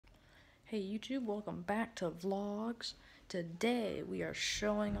Hey YouTube, welcome back to Vlogs. Today we are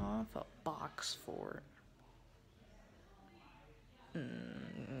showing off a box fort.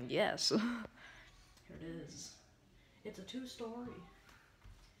 Yes. Here it is. It's a 2-story.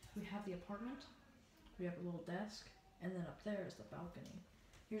 We have the apartment, we have a little desk, and then up there is the balcony.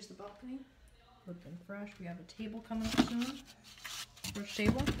 Here's the balcony, looking fresh. We have a table coming up soon. Fresh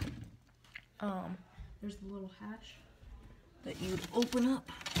table. There's the little hatch that you'd open up.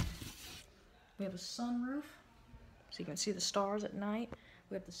 We have a sunroof, so you can see the stars at night.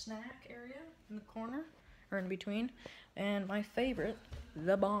 We have the snack area in the corner, or in between. And my favorite,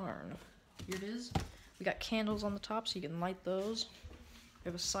 the barn. Here it is. We got candles on the top, so you can light those. We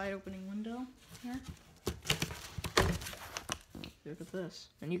have a side opening window here. Look at this.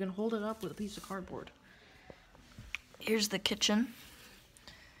 And you can hold it up with a piece of cardboard. Here's the kitchen.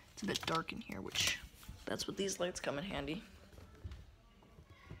 It's a bit dark in here, which, that's what these lights come in handy.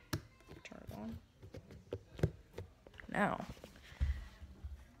 Now,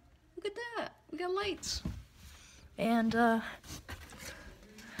 look at that, we got lights. And let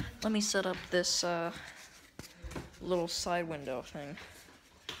me set up this little side window thing.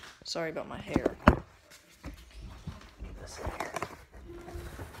 Sorry about my hair. This in here.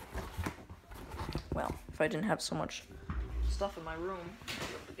 Well, if I didn't have so much stuff in my room, I'd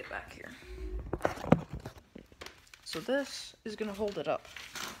be able to get back here. So this is gonna hold it up.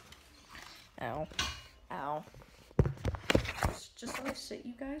 Ow, ow. Just let me sit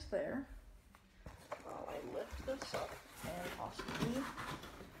you guys there while I lift this up and possibly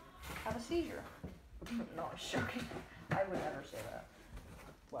have a seizure. No, I'm joking. I would never say that.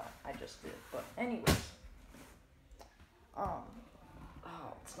 Well, I just did. But anyways,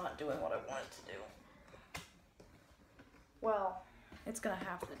 it's not doing what I want it to do. Well, it's gonna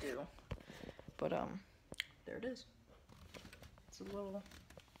have to do. But there it is. It's a little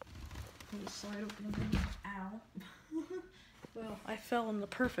slide opening. Ow. Well, I fell in the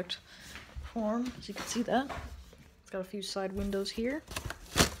perfect form, as you can see that. It's got a few side windows here.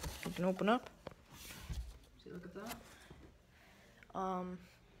 You can open up. See, look at that.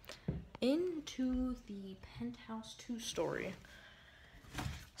 Into the penthouse 2-story.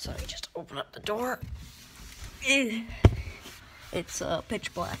 So you just open up the door. It's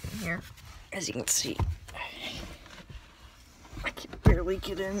pitch black in here, as you can see. I can barely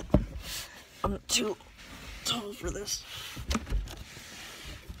get in. I'm too tall for this.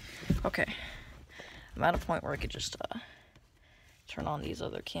 Okay, I'm at a point where I could just turn on these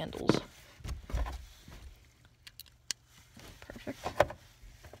other candles. Perfect.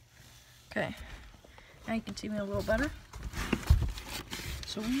 Okay, now you can see me a little better.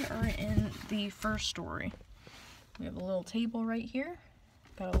 So we are in the 1st story. We have a little table right here.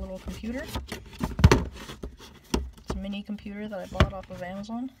 Got a little computer. It's a mini computer that I bought off of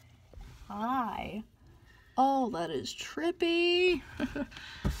Amazon. Hi. Oh, that is trippy.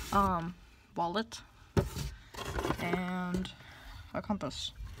 Wallet and a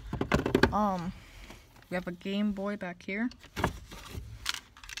compass. We have a Game Boy back here.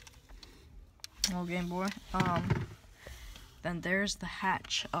 Oh, Game Boy. Then there's the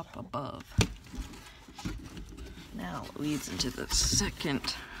hatch up above. Now it leads into the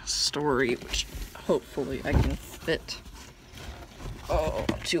 2nd story, which hopefully I can fit. Oh,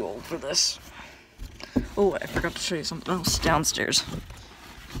 I'm too old for this. Oh, I forgot to show you something else downstairs.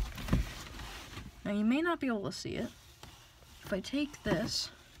 Now, you may not be able to see it. If I take this,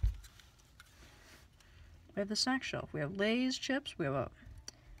 we have the snack shelf. We have Lay's chips. We have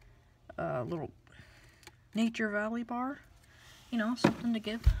a little Nature Valley bar. You know, something to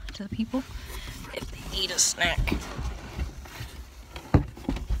give to the people if they need a snack.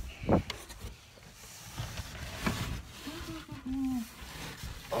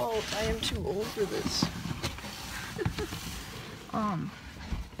 Oh, I am too old for this.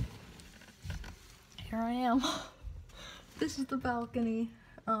 Here I am. This is the balcony.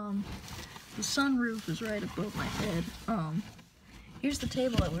 The sunroof is right above my head. Here's the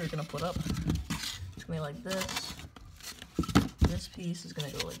table that we were gonna put up. It's gonna be like this. This piece is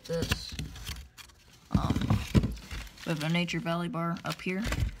gonna go like this. We have a Nature Valley bar up here.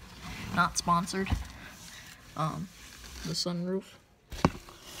 Not sponsored. The sunroof.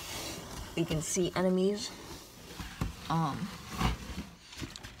 You can see enemies.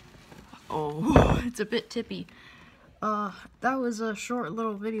 Oh, it's a bit tippy. That was a short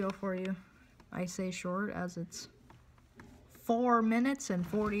little video for you. I say short as it's 4 minutes and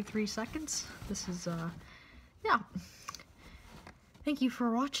 43 seconds. This is, yeah. Thank you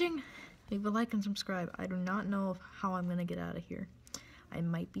for watching. Leave a like and subscribe. I do not know how I'm gonna get out of here. I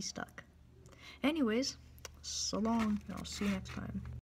might be stuck. Anyways, so long, and I'll see you next time.